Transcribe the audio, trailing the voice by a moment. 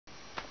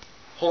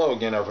Hello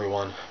again,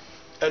 everyone.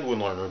 Edwin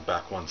Learnard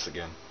back once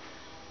again.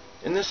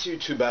 In this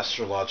YouTube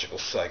astrological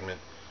segment,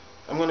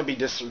 I'm going to be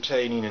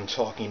dissertating and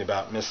talking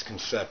about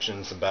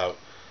misconceptions about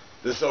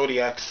the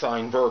zodiac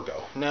sign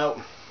Virgo.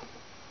 Now,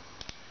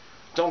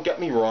 don't get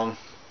me wrong,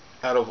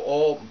 out of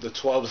all the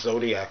 12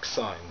 zodiac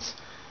signs,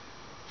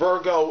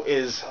 Virgo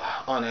is,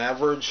 on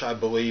average, I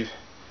believe,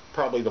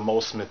 probably the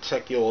most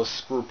meticulous,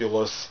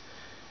 scrupulous,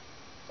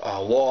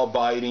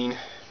 law-abiding,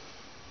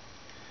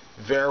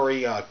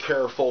 very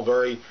careful,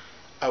 very,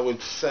 I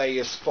would say,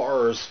 as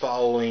far as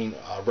following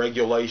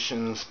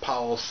regulations,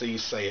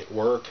 policies, say at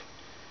work,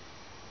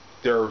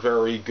 they're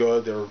very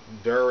good. They're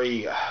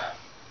very,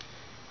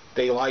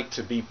 they like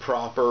to be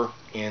proper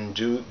and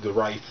do the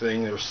right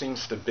thing. There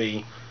seems to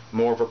be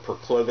more of a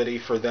proclivity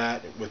for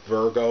that with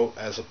Virgo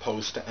as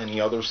opposed to any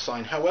other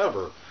sign.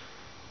 However,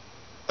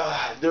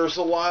 there's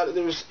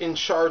in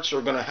charts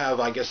are going to have,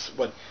 I guess,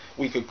 what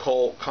we could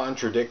call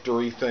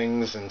contradictory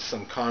things and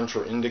some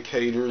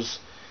contraindicators.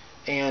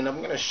 And I'm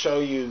going to show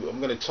you,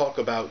 I'm going to talk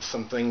about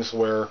some things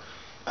where,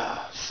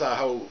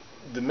 so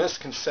the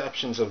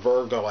misconceptions of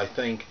Virgo, I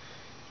think,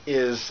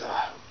 is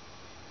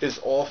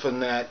often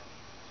that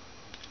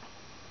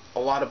a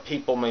lot of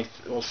people may,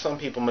 some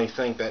people may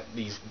think that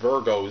these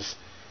Virgos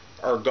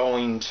are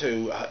going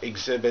to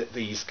exhibit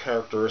these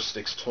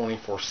characteristics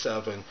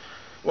 24/7,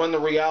 when the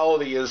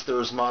reality is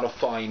there's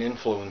modifying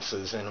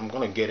influences, and I'm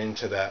going to get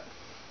into that.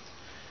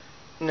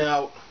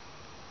 Now,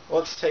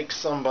 let's take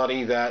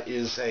somebody that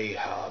is a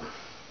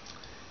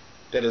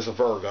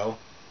Virgo,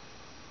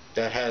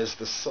 that has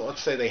the,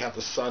 let's say they have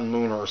the sun,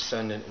 moon, or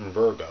ascendant in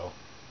Virgo,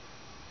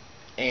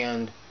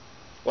 and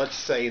let's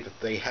say that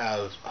they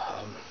have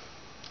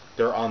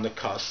they're on the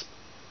cusp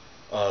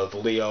of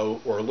Leo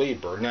or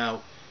Libra.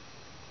 Now,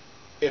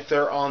 if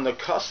they're on the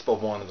cusp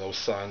of one of those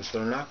signs,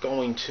 they're not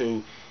going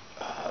to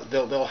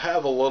they'll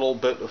have a little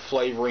bit of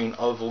flavoring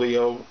of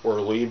Leo or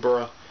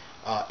Libra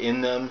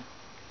in them,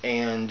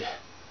 and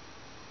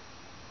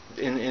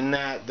in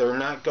that they're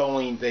not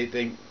going,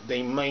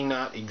 they may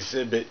not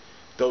exhibit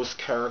those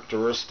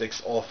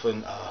characteristics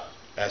often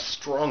as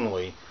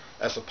strongly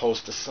as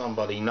opposed to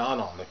somebody not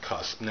on the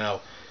cusp.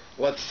 Now,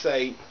 let's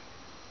say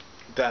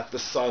that the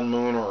sun,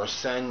 moon, or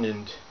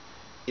ascendant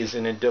is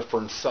in a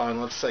different sign.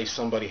 Let's say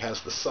somebody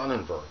has the sun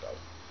in Virgo,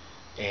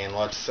 and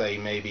let's say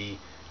maybe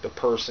the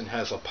person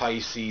has a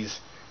Pisces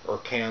or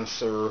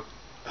Cancer,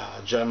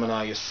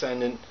 Gemini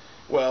ascendant.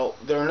 Well,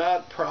 they're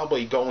not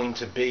probably going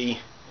to be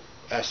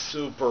as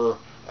super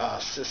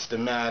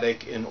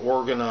systematic and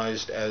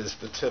organized as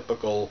the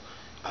typical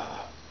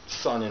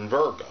sun in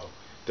Virgo.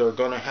 They're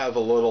going to have a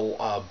little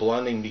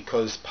blending,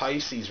 because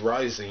Pisces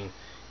rising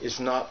is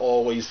not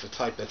always the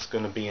type that's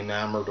going to be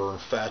enamored or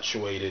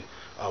infatuated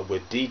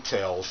with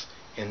details,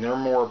 and they're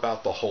more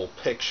about the whole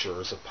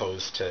picture as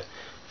opposed to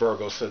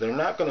Virgo. So they're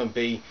not going to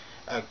be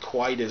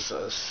quite as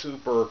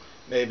super,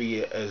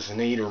 maybe as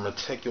neat or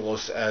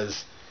meticulous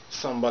as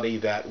somebody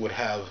that would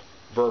have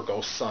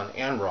Virgo sun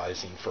and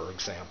rising, for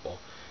example.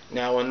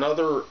 Now,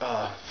 another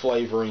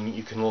flavoring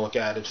you can look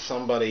at, if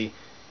somebody's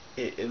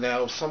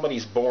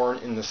born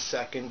in the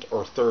second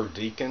or third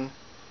decan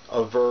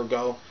of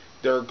Virgo,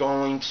 they're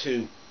going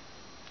to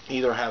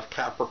either have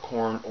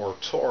Capricorn or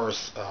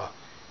Taurus,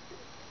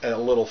 a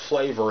little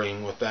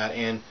flavoring with that.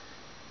 And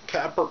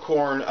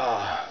Capricorn,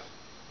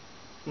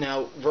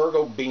 now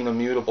Virgo being a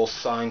mutable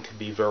sign could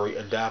be very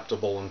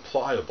adaptable and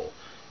pliable,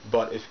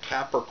 but if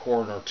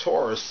Capricorn or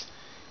Taurus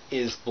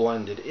is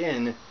blended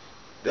in,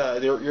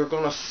 you're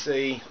going to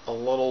see a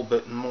little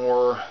bit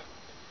more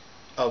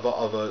of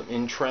a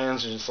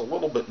intransigence, a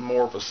little bit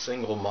more of a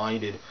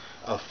single-minded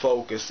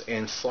focus,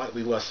 and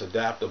slightly less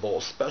adaptable,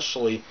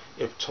 especially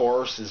if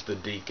Taurus is the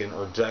decan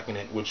or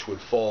decadent, which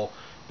would fall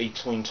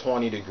between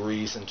 20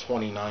 degrees and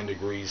 29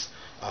 degrees,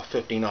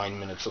 59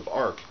 minutes of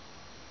arc,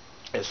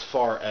 as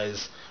far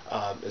as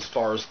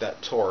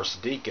that Taurus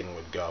decan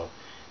would go.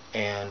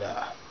 And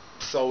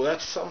so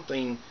that's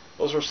something,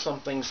 those are some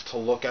things to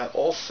look at.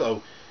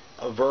 Also,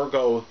 a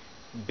Virgo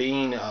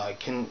being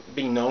can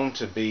be known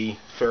to be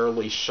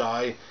fairly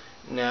shy.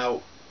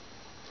 Now,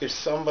 if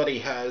somebody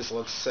has,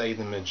 let's say,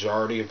 the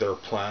majority of their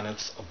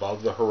planets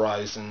above the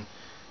horizon,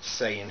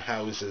 say in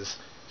houses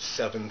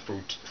 7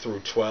 through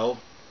 12,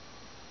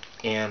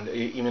 and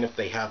even if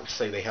they have,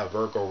 say they have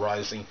Virgo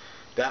rising,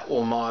 that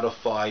will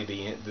modify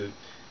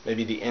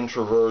maybe the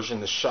introversion,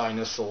 the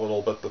shyness a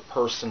little bit. The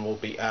person will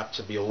be apt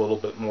to be a little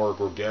bit more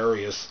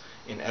gregarious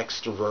and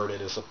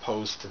extroverted as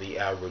opposed to the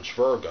average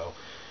Virgo.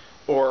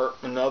 Or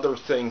another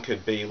thing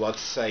could be,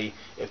 let's say,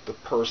 if the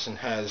person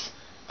has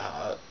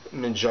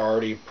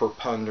majority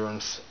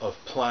preponderance of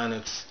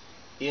planets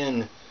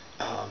in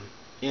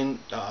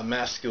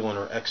masculine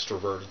or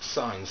extroverted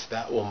signs,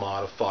 that will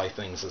modify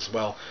things as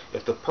well.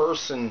 If the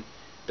person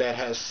that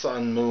has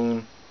sun,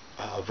 moon,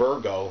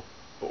 Virgo,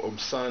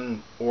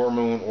 sun or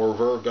moon or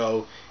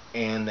Virgo,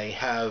 and they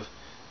have,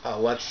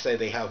 let's say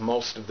they have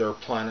most of their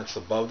planets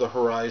above the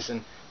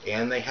horizon,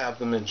 and they have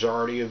the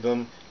majority of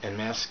them in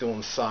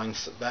masculine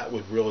signs, that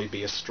would really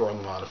be a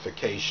strong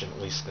modification, at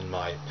least in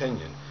my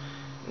opinion.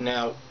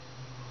 Now,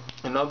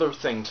 Another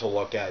thing to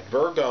look at,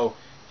 Virgo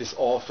is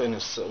often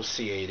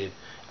associated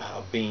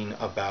being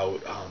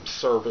about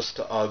service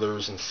to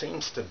others, and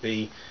seems to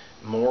be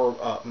more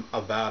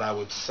about, I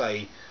would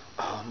say,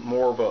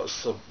 more of a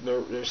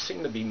there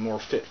seem to be more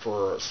fit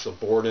for a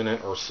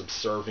subordinate or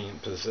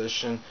subservient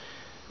position.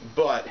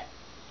 But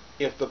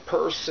if the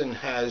person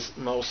has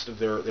most of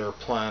their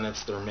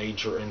planets, their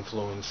major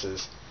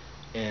influences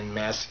in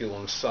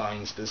masculine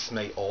signs, this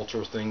may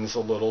alter things a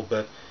little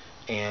bit.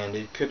 And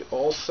it could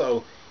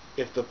also,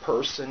 if the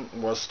person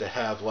was to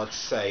have, let's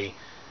say,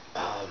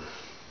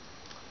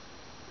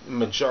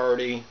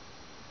 majority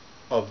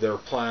of their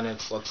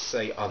planets, let's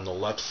say on the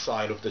left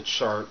side of the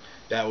chart,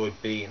 that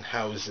would be in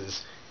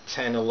houses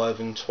 10,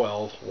 11,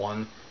 12,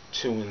 1,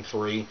 2, and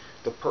 3.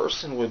 The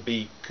person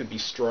could be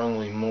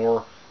strongly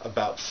more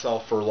about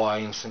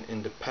self-reliance and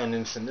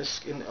independence, and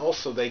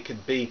also they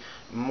could be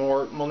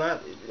more, well,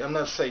 I'm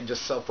not saying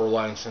just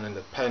self-reliance and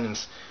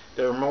independence,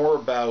 they're more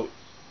about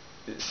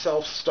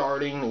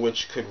self-starting,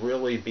 which could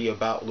really be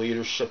about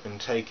leadership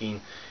and taking,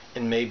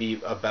 and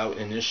maybe about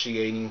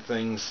initiating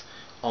things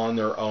on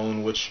their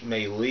own, which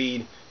may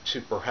lead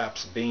to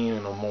perhaps being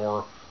in a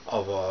more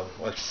of a,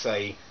 let's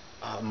say,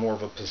 more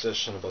of a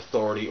position of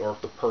authority. Or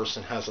if the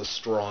person has a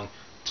strong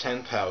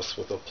 10th house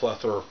with a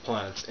plethora of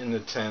planets in the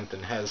 10th,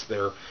 and has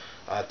their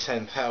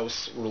 10th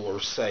house ruler,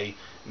 say,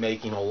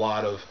 making a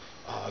lot of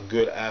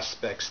good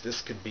aspects,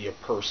 this could be a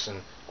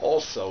person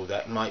also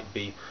that might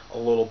be a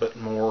little bit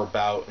more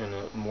about in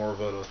a more of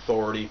an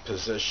authority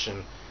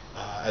position,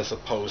 as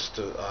opposed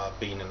to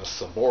being in a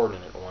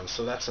subordinate one.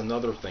 So that's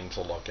another thing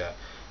to look at.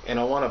 And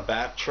I want to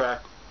backtrack,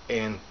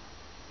 and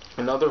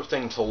another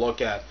thing to look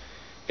at,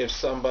 if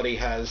somebody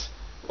has,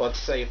 let's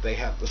say if they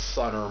have the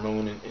sun or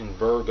moon in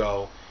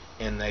Virgo,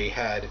 and they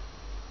had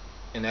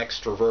an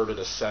extroverted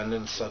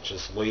ascendant such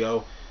as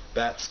Leo,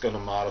 that's going to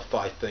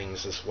modify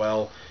things as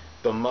well.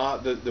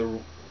 The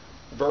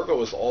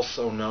Virgo is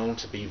also known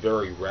to be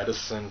very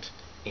reticent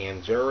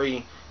and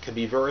can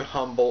be very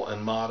humble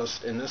and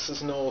modest. And this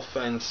is no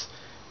offense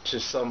to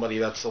somebody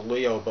that's a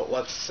Leo, but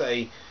let's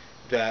say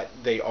that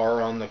they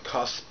are on the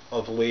cusp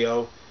of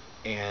Leo,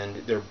 and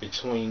they're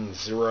between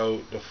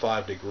 0 to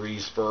 5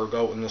 degrees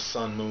Virgo in the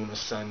sun, moon,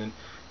 ascendant.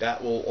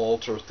 That will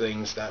alter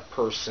things. That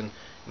person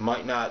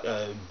might not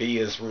be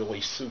as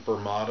really super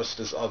modest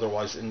as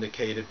otherwise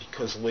indicated,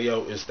 because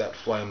Leo is that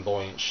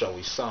flamboyant,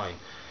 showy sign.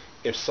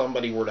 If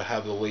somebody were to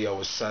have the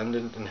Leo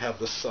ascendant and have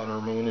the sun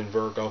or moon in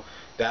Virgo,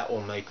 that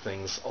will make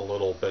things a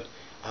little bit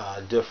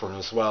different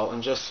as well.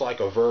 And just like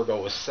a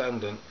Virgo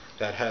ascendant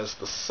that has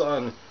the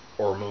sun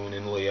or moon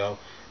in Leo,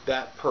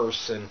 that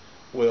person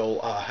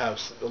will have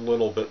a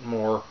little bit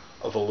more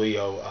of a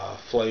Leo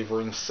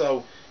flavoring.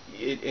 So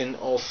and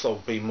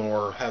also be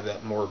more, have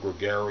that more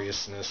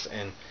gregariousness.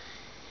 And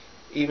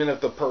even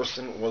if the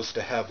person was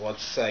to have,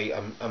 let's say,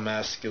 a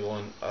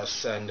masculine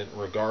ascendant,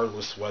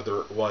 regardless whether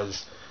it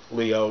was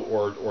Leo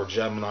or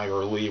Gemini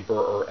or Libra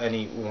or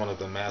any one of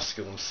the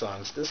masculine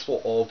signs, this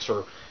will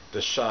alter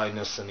the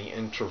shyness and the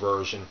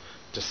introversion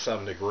to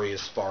some degree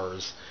as far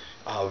as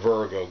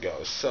Virgo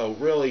goes. So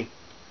really,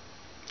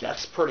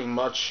 that's pretty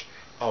much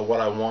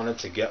what I wanted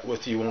to get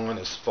with you on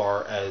as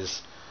far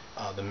as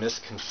the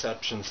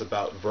misconceptions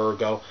about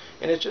Virgo.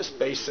 And it just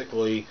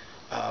basically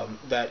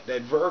that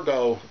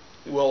Virgo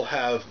will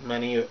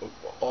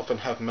often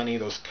have many of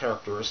those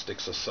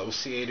characteristics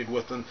associated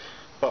with them,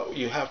 but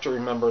you have to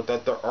remember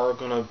that there are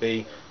going to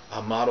be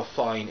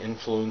modifying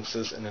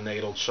influences in the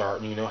natal chart.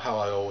 And you know how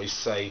I always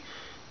say,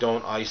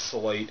 don't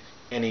isolate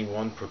any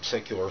one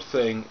particular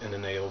thing in the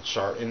natal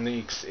chart.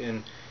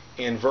 In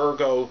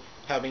Virgo,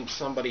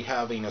 somebody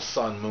having a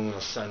sun, moon,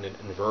 ascendant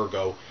in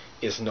Virgo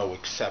is no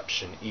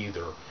exception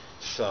either.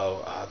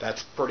 So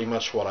that's pretty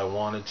much what I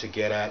wanted to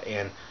get at.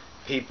 And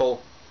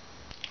people,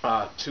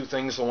 two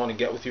things I want to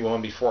get with you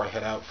on before I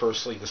head out.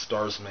 Firstly, the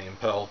stars may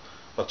impel,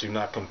 but do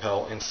not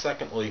compel. And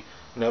secondly,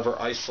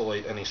 never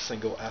isolate any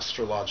single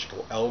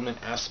astrological element,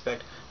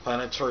 aspect,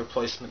 planetary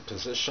placement,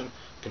 position,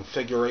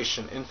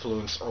 configuration,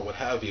 influence, or what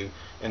have you,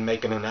 and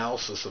make an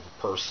analysis of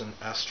a person,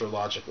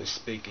 astrologically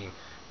speaking,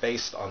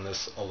 based on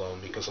this alone,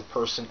 because a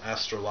person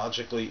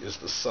astrologically is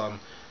the sum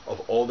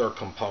of all their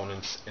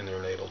components in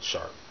their natal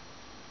chart,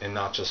 and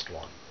not just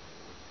one.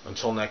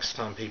 Until next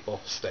time, people,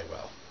 stay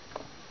well.